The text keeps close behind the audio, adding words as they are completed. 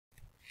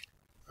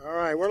All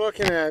right, we're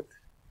looking at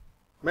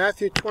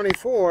Matthew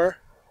 24,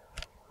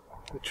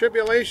 the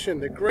tribulation,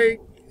 the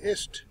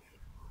greatest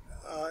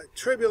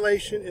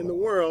tribulation in the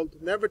world,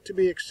 never to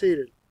be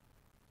exceeded.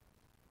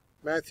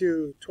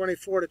 Matthew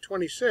 24 to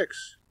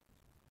 26,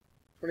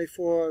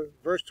 24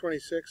 verse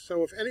 26.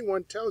 So if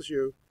anyone tells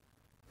you,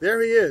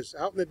 there he is,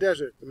 out in the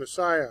desert, the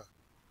Messiah,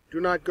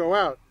 do not go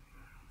out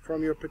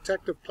from your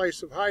protective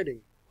place of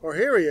hiding. Or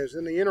here he is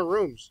in the inner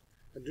rooms,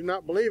 and do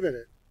not believe in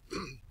it.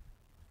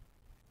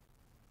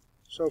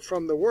 So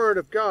from the Word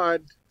of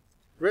God,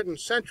 written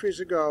centuries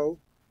ago,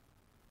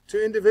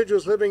 to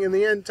individuals living in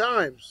the end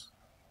times,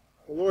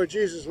 the Lord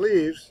Jesus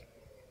leaves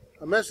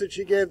a message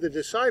he gave the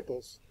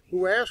disciples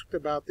who asked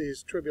about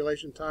these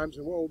tribulation times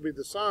and what will be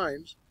the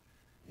signs.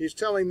 He's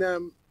telling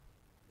them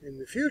in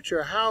the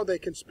future how they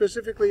can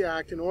specifically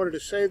act in order to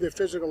save their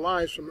physical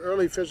lives from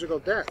early physical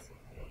death.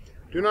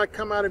 Do not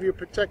come out of your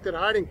protected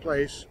hiding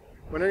place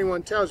when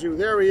anyone tells you,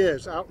 there he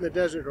is, out in the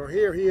desert, or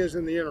here he is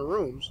in the inner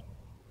rooms.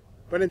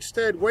 But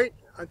instead, wait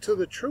until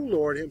the true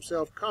Lord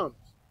himself comes.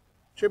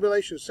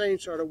 Tribulation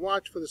saints are to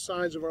watch for the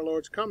signs of our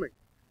Lord's coming.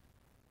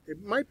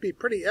 It might be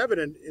pretty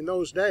evident in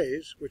those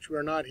days, which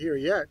we're not here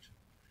yet.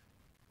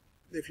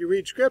 If you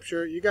read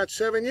Scripture, you got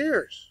 7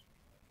 years.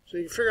 So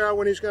you can figure out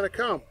when he's going to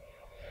come.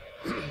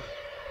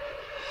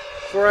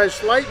 For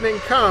as lightning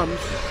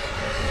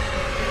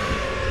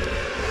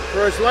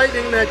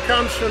that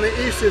comes from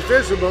the east is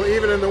visible,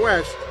 even in the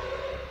west,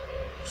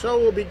 so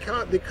will be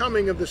the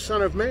coming of the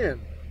Son of Man.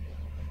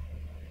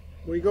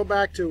 We go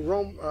back to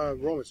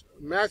Romans,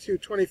 Matthew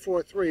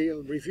 24:3,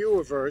 a review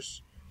a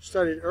verse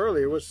studied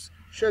earlier, was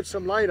shed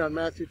some light on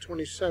Matthew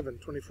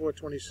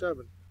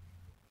 24:27.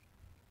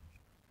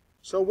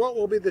 So what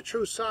will be the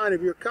true sign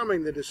of your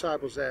coming, the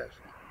disciples asked.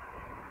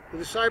 The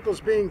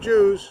disciples, being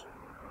Jews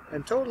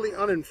and totally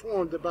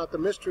uninformed about the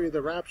mystery of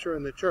the rapture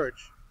in the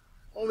church,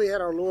 only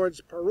had our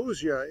Lord's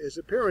parousia, his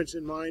appearance,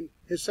 in mind,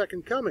 his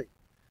second coming,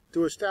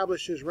 to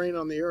establish his reign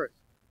on the earth.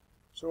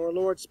 So our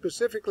Lord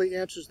specifically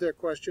answers their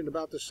question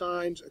about the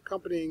signs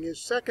accompanying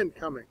his second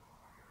coming.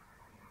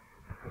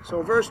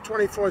 So verse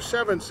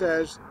 24:7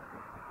 says,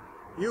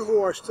 you who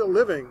are still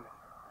living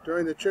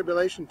during the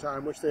tribulation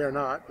time, which they are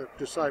not, the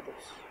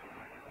disciples,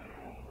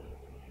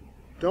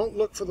 don't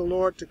look for the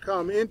Lord to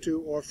come into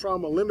or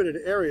from a limited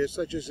area,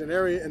 such as an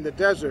area in the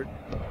desert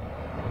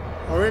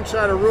or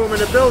inside a room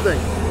in a building.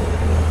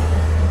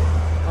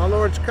 Our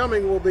Lord's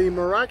coming will be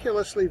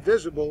miraculously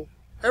visible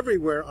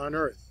everywhere on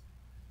earth.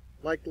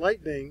 Like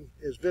lightning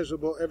is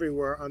visible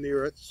everywhere on the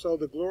earth, so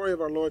the glory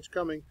of our Lord's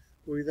coming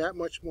will be that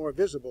much more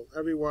visible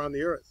everywhere on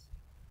the earth.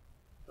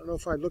 I don't know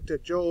if I looked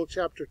at Joel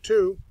chapter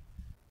 2,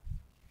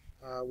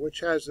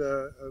 which has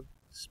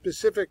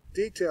specific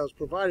details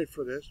provided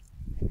for this.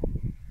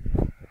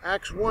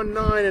 Acts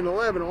 1:9 and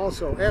 11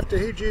 also.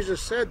 After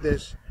Jesus said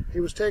this, he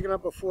was taken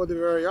up before their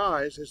very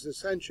eyes, his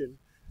ascension,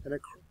 and a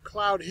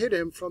cloud hid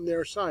him from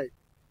their sight.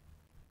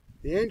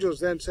 The angels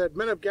then said,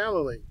 Men of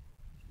Galilee,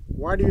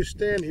 why do you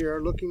stand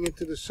here looking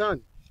into the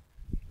sun?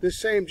 This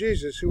same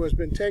Jesus who has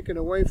been taken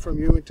away from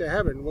you into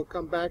heaven will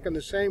come back in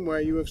the same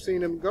way you have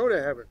seen him go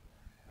to heaven.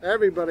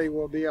 Everybody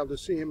will be able to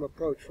see him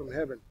approach from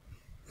heaven.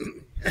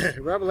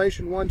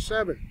 Revelation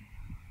 1:7.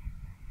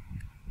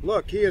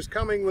 Look, he is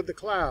coming with the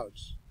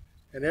clouds,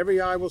 and every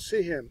eye will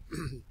see him,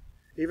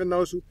 even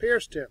those who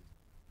pierced him,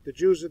 the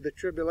Jews of the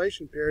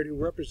tribulation period who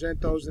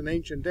represent those in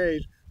ancient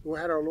days who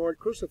had our Lord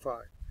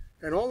crucified.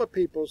 And all the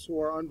peoples who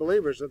are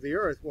unbelievers of the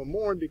earth will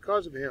mourn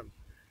because of him,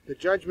 the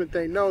judgment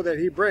they know that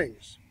he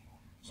brings.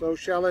 So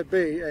shall it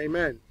be.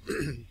 Amen.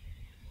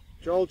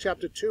 Joel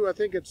chapter 2, I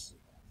think it's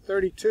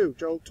 32.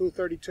 Joel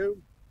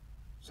 2:32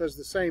 says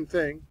the same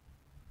thing.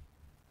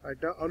 I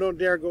don't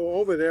dare go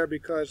over there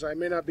because I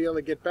may not be able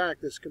to get back.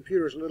 This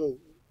computer's a little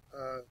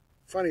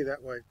funny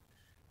that way.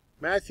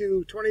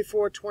 Matthew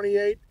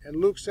 24:28 and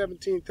Luke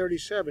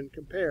 17:37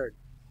 compared.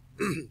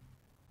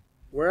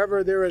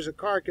 Wherever there is a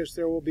carcass,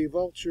 there will be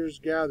vultures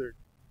gathered.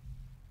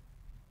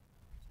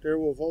 There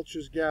will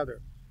vultures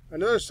gather.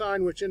 Another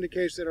sign which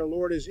indicates that our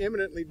Lord is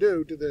imminently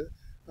due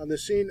on the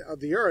scene of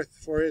the earth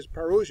for his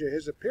parousia,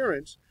 his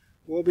appearance,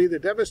 will be the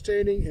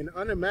devastating and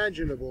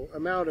unimaginable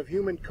amount of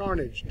human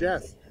carnage,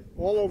 death,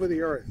 all over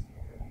the earth.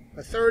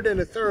 A third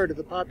of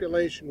the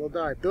population will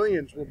die.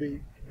 Billions will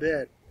be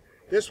dead.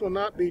 This will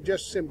not be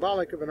just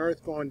symbolic of an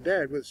earth gone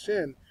dead with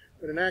sin,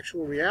 but an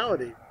actual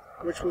reality,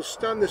 which will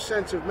stun the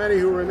sense of many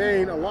who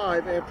remain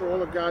alive after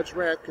all of God's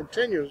wrath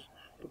continues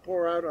to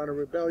pour out on a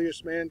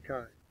rebellious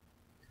mankind.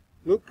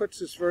 Luke puts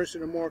this verse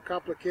in a more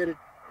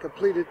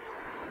completed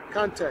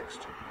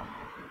context.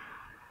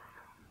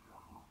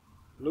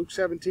 Luke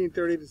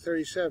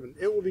 17:30-37.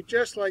 It will be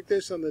just like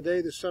this on the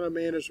day the Son of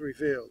Man is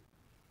revealed.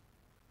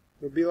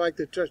 It will be like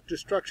the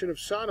destruction of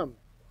Sodom.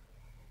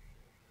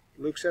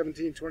 Luke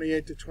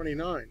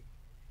 17:28-29.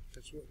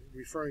 That's what we're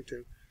referring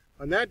to.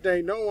 On that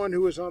day, no one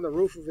who is on the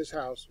roof of his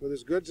house with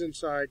his goods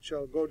inside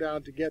shall go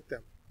down to get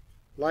them.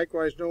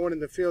 Likewise, no one in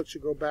the field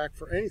should go back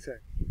for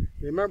anything.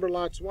 Remember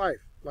Lot's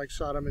wife, like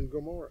Sodom and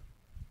Gomorrah.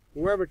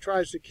 Whoever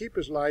tries to keep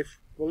his life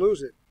will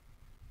lose it,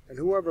 and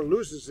whoever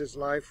loses his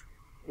life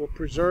will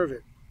preserve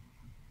it.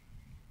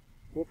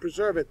 Will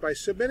preserve it by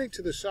submitting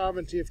to the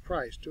sovereignty of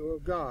Christ, to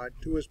God,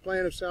 to his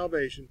plan of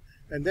salvation,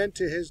 and then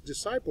to his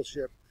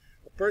discipleship.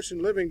 A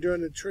person living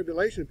during the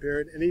tribulation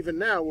period, and even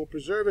now, will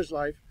preserve his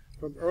life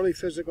from early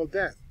physical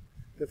death.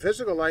 The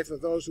physical life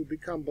of those who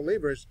become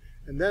believers,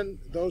 and then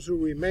those who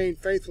remain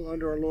faithful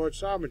under our Lord's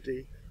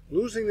sovereignty,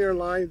 losing their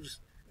lives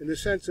in the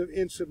sense of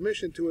in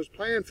submission to his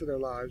plan for their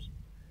lives,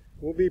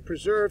 will be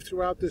preserved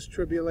throughout this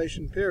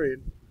tribulation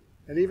period.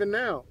 And even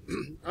now,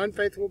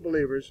 unfaithful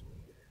believers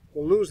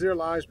will lose their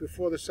lives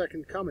before the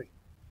second coming.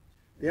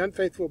 The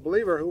unfaithful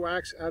believer who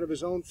acts out of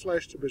his own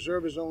flesh to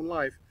preserve his own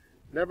life,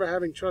 never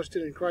having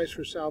trusted in Christ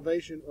for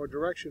salvation or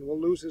direction, will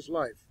lose his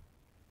life.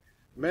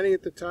 Many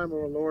at the time of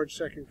our Lord's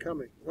second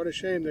coming. What a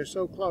shame they're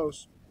so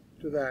close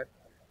to that,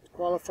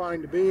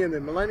 qualifying to be in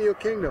the millennial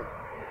kingdom.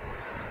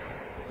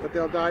 But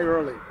they'll die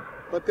early.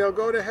 But they'll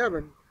go to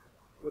heaven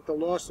with the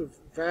loss of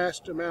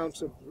vast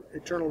amounts of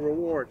eternal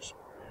rewards.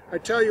 I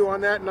tell you,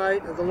 on that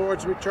night of the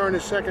Lord's return,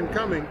 his second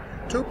coming,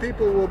 2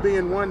 people will be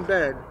in one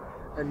bed,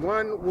 and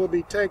one will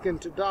be taken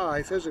to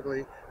die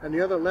physically, and the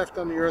other left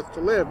on the earth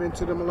to live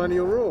into the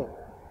millennial rule.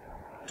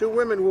 2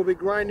 women will be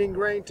grinding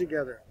grain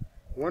together.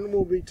 One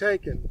will be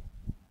taken,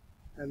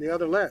 and the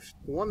other left.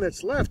 The one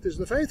that's left is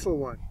the faithful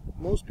one.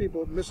 Most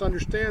people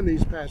misunderstand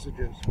these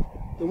passages.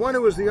 The one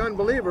who is the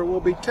unbeliever will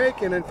be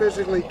taken and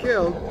physically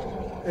killed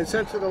and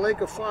sent to the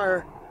lake of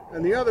fire,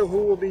 and the other, who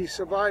will be a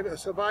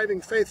surviving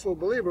faithful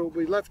believer, will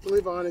be left to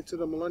live on into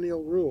the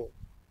millennial rule.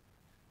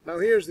 Now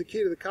here's the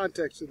key to the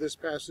context of this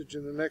passage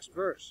in the next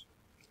verse.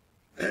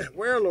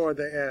 Where, Lord,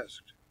 they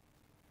asked.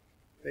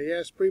 They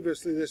asked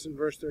previously this in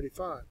verse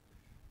 35.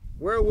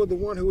 Where will the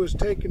one who is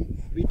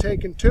be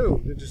taken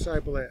to? The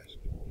disciple asked.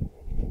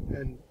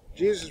 And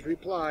Jesus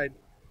replied,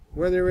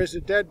 where there is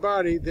a dead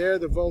body, there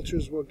the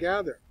vultures will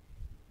gather.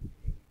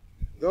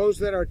 Those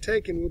that are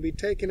taken will be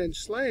taken and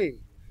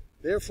slain.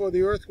 Therefore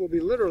the earth will be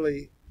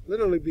literally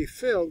be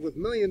filled with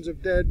millions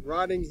of dead,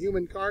 rotting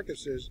human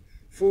carcasses,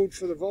 food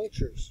for the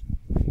vultures.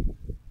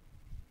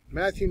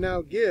 Matthew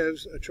now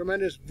gives a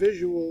tremendous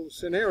visual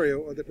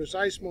scenario of the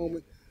precise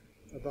moment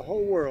of the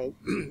whole world,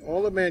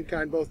 all of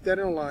mankind, both dead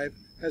and alive,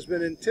 has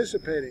been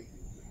anticipating.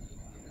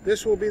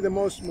 This will be the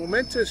most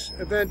momentous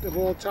event of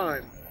all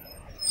time.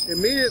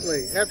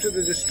 Immediately after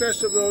the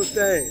distress of those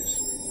days,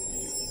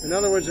 in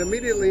other words,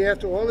 immediately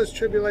after all this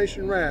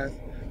tribulation wrath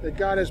that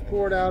God has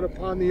poured out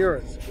upon the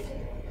earth,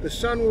 the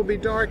sun will be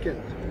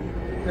darkened,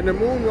 and the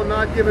moon will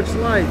not give its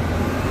light,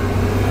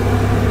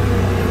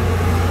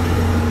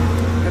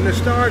 and the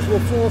stars will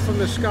fall from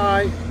the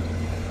sky,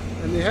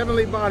 and the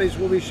heavenly bodies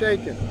will be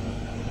shaken.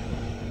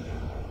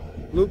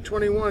 Luke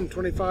 21,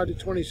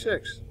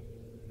 25-26.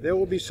 There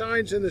will be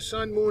signs in the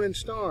sun, moon, and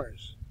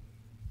stars.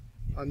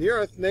 On the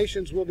earth,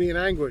 nations will be in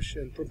anguish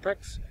and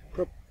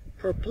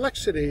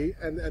perplexity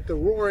and at the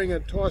roaring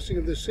and tossing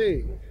of the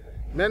sea.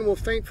 Men will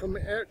faint from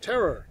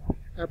terror,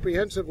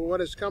 apprehensive of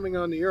what is coming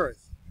on the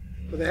earth,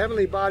 for the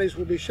heavenly bodies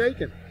will be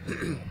shaken.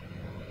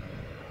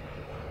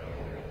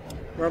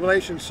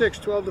 Revelation 6,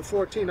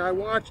 12-14. I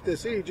watched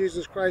as he,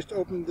 Jesus Christ,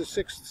 opened the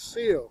 6th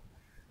seal.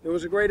 There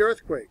was a great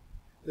earthquake.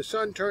 The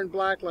sun turned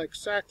black like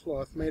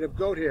sackcloth made of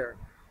goat hair.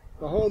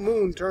 The whole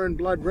moon turned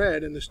blood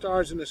red, and the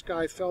stars in the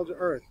sky fell to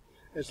earth,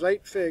 as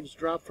late figs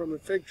drop from a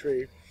fig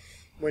tree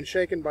when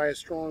shaken by a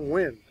strong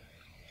wind.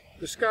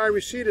 The sky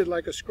receded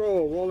like a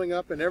scroll rolling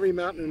up, and every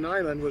mountain and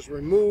island was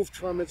removed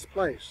from its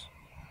place.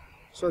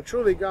 So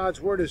truly God's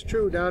word is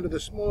true down to the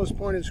smallest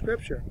point in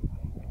Scripture.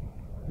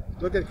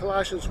 Look at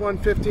Colossians 1,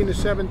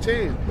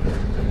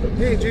 15-17.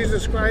 He,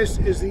 Jesus Christ,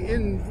 is the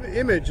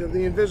image of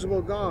the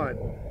invisible God,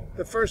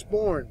 the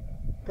firstborn,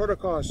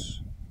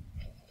 prototokos,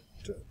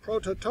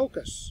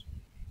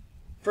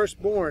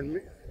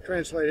 firstborn,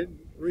 translated,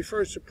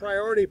 refers to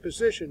priority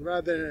position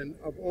rather than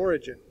of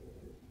origin.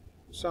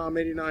 Psalm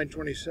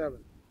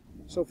 89:27.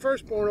 So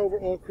firstborn over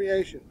all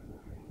creation.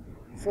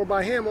 For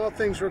by him all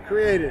things were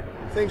created,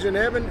 things in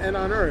heaven and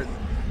on earth,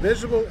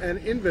 visible and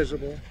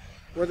invisible,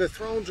 whether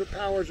thrones or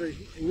powers or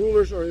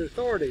rulers or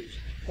authorities.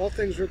 All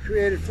things were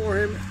created for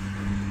him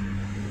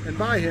and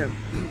by him,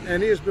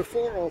 and he is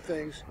before all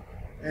things,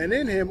 and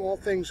in him all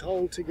things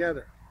hold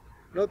together.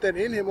 Note that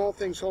in him all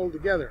things hold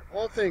together.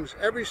 All things,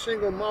 every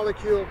single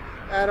molecule,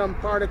 atom,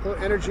 particle,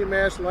 energy,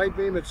 mass, light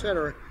beam,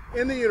 etc.,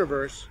 in the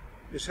universe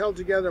is held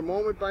together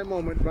moment by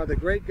moment by the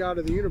great God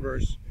of the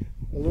universe,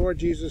 the Lord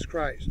Jesus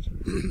Christ.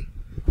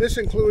 This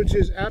includes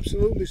his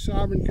absolutely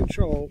sovereign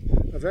control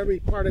of every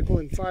particle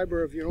and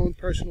fiber of your own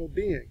personal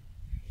being.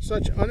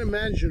 Such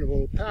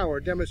unimaginable power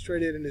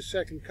demonstrated in his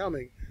second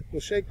coming will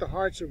shake the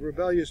hearts of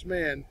rebellious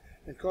man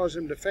and cause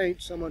him to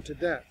faint, some unto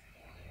death.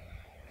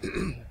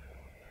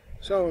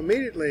 So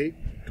immediately,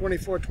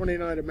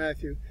 24:29 of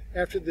Matthew,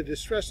 after the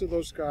distress of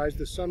those skies,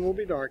 the sun will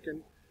be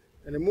darkened,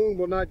 and the moon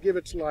will not give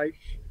its light,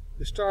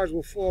 the stars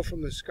will fall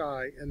from the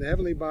sky, and the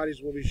heavenly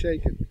bodies will be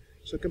shaken.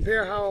 So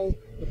compare how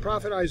the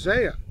prophet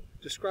Isaiah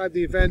described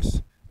the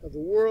events of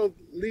the world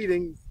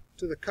leading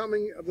to the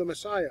coming of the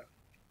Messiah.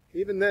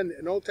 Even then,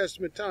 in Old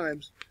Testament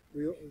times,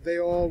 They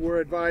all were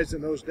advised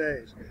in those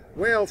days.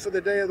 Wail, for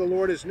the day of the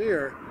Lord is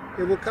near.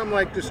 It will come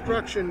like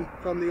destruction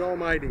from the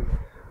Almighty.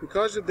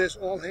 Because of this,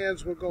 all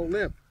hands will go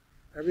limp.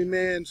 Every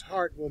man's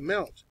heart will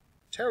melt.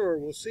 Terror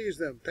will seize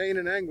them. Pain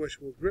and anguish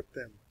will grip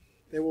them.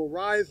 They will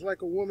writhe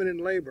like a woman in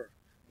labor.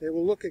 They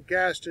will look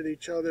aghast at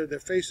each other, their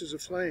faces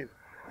aflame.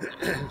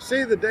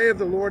 See, the day of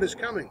the Lord is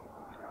coming,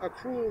 a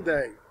cruel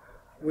day,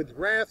 with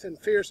wrath and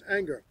fierce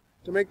anger,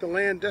 to make the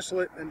land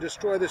desolate and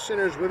destroy the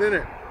sinners within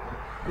it.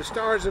 The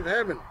stars of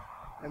heaven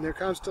and their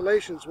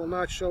constellations will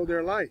not show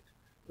their light.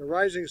 The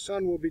rising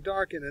sun will be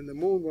darkened, and the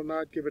moon will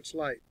not give its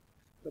light.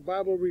 The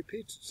Bible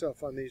repeats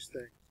itself on these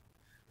things.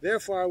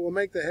 Therefore I will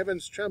make the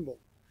heavens tremble,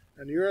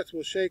 and the earth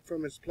will shake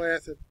from its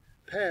place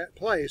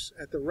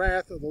at the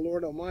wrath of the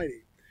Lord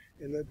Almighty,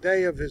 in the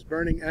day of his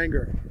burning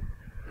anger.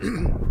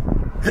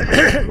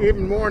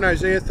 Even more in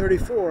Isaiah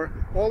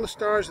 34, all the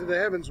stars of the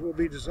heavens will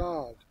be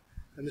dissolved,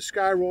 and the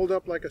sky rolled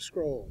up like a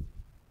scroll.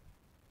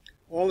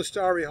 All the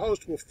starry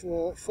host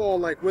will fall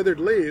like withered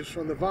leaves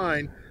from the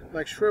vine,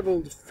 like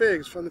shriveled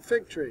figs from the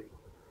fig tree.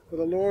 For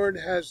the Lord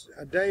has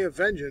a day of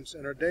vengeance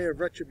and a day of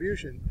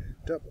retribution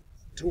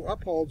to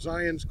uphold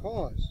Zion's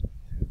cause.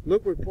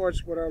 Luke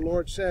reports what our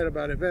Lord said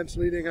about events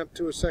leading up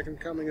to his second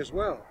coming as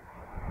well.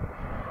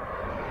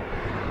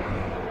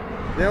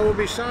 There will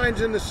be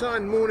signs in the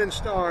sun, moon, and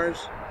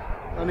stars.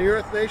 On the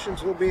earth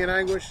nations will be in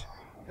anguish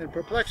and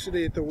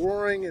perplexity at the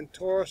roaring and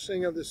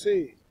tossing of the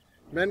sea.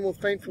 Men will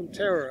faint from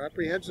terror,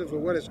 apprehensive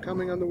of what is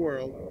coming on the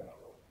world.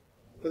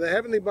 For the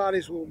heavenly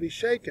bodies will be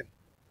shaken.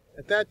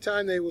 At that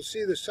time they will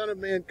see the Son of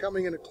Man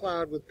coming in a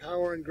cloud with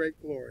power and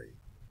great glory.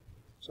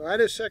 So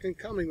at his second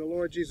coming, the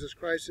Lord Jesus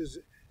Christ, is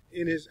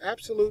in his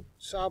absolute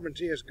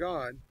sovereignty as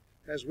God,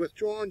 has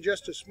withdrawn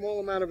just a small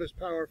amount of his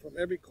power from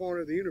every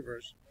corner of the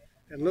universe.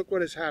 And look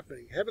what is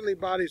happening. Heavenly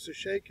bodies are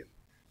shaken.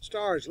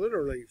 Stars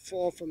literally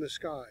fall from the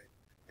sky,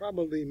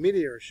 probably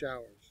meteor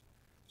showers.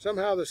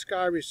 Somehow the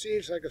sky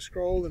recedes like a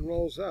scroll and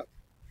rolls up,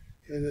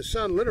 and the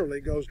sun literally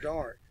goes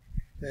dark.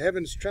 The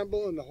heavens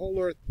tremble, and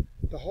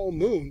the whole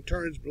moon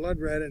turns blood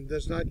red and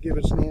does not give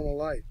its normal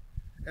light.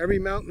 Every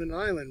mountain and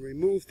island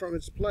removed from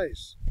its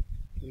place,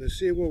 and the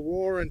sea will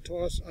roar and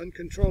toss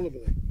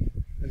uncontrollably,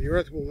 and the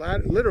earth will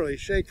literally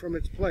shake from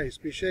its place,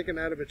 be shaken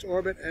out of its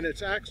orbit and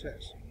its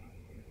axis.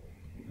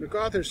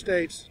 MacArthur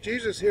states,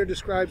 Jesus here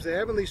describes the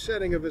heavenly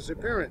setting of his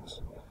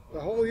appearance.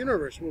 The whole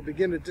universe will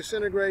begin to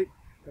disintegrate,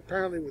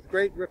 apparently with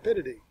great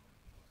rapidity.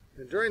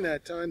 And during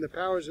that time, the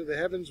powers of the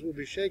heavens will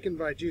be shaken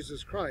by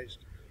Jesus Christ,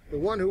 the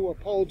one who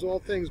upholds all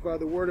things by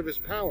the word of his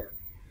power.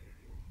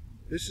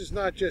 This is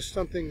not just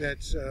something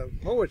that's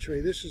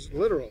poetry, this is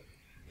literal.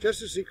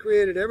 Just as he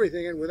created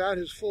everything, and without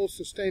his full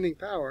sustaining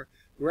power,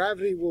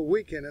 gravity will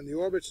weaken and the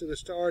orbits of the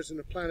stars and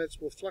the planets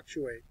will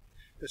fluctuate.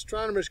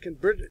 Astronomers can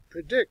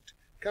predict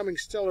coming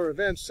stellar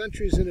events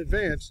centuries in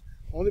advance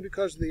only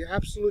because of the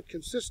absolute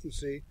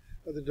consistency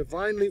of the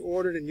divinely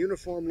ordered and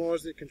uniform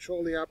laws that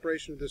control the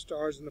operation of the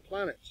stars and the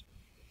planets.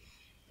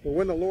 For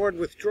when the Lord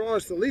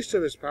withdraws the least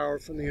of his power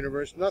from the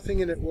universe, nothing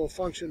in it will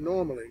function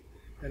normally,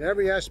 and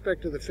every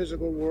aspect of the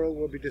physical world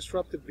will be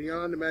disrupted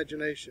beyond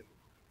imagination.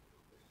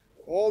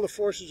 All the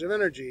forces of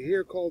energy,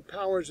 here called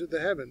powers of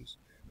the heavens,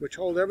 which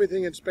hold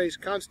everything in space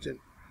constant,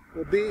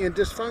 will be in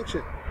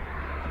dysfunction.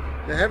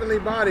 The heavenly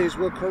bodies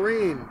will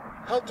careen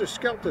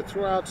helter-skelter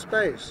throughout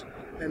space,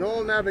 and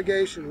all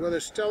navigation, whether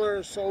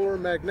stellar, solar,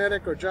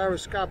 magnetic, or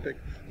gyroscopic,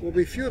 will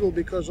be futile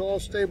because all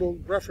stable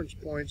reference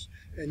points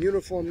and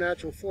uniform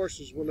natural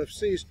forces will have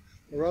ceased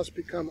or else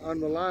become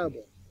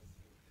unreliable.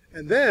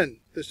 And then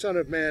the Son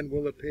of Man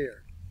will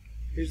appear.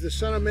 He's the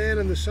Son of Man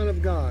and the Son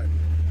of God.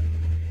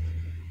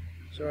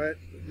 So at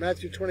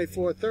Matthew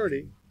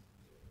 24:30,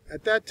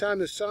 at that time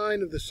the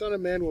sign of the Son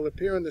of Man will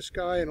appear in the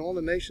sky, and all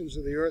the nations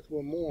of the earth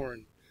will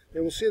mourn. They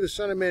will see the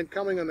Son of Man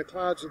coming on the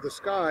clouds of the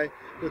sky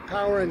with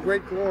power and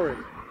great glory.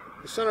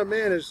 The Son of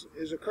Man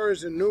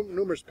occurs in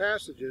numerous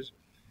passages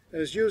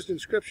and is used in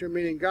Scripture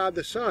meaning God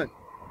the Son,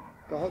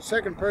 the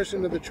second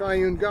person of the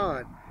triune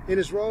God, in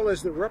his role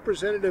as the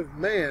representative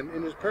man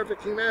in his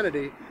perfect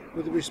humanity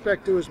with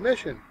respect to his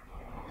mission,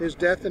 his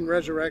death and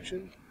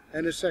resurrection,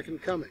 and his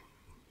second coming.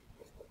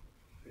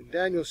 In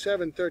Daniel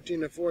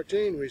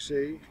 7:13-14 we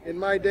see, in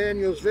my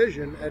Daniel's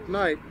vision at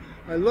night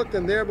I looked,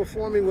 and there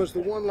before me was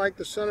the one like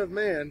the Son of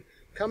Man,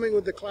 coming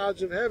with the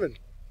clouds of heaven,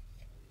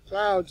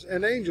 clouds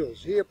and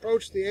angels. He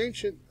approached the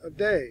Ancient of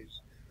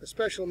Days, a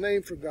special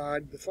name for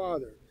God the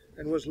Father,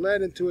 and was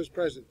led into his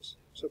presence.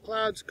 So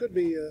clouds could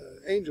be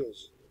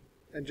angels,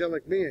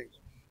 angelic beings.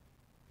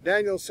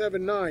 Daniel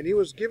 7:9, he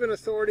was given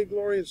authority,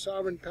 glory, and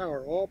sovereign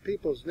power. All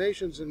peoples,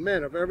 nations, and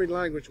men of every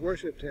language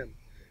worshipped him.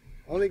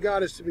 Only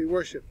God is to be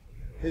worshipped.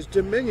 His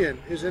dominion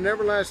is an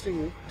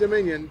everlasting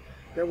dominion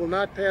that will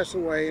not pass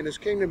away, and his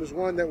kingdom is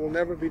one that will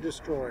never be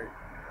destroyed.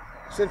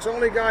 Since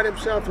only God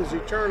himself is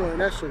eternal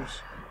in essence,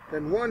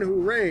 then one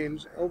who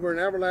reigns over an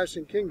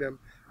everlasting kingdom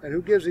and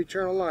who gives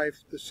eternal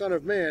life, the Son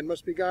of Man,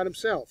 must be God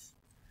himself.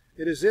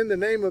 It is in the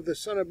name of the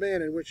Son of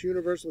Man in which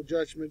universal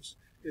judgments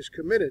are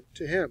committed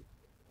to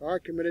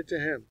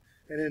him,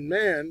 and in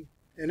man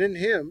and in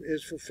him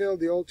is fulfilled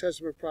the Old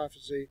Testament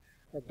prophecy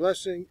of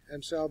blessing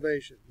and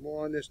salvation.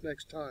 More on this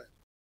next time.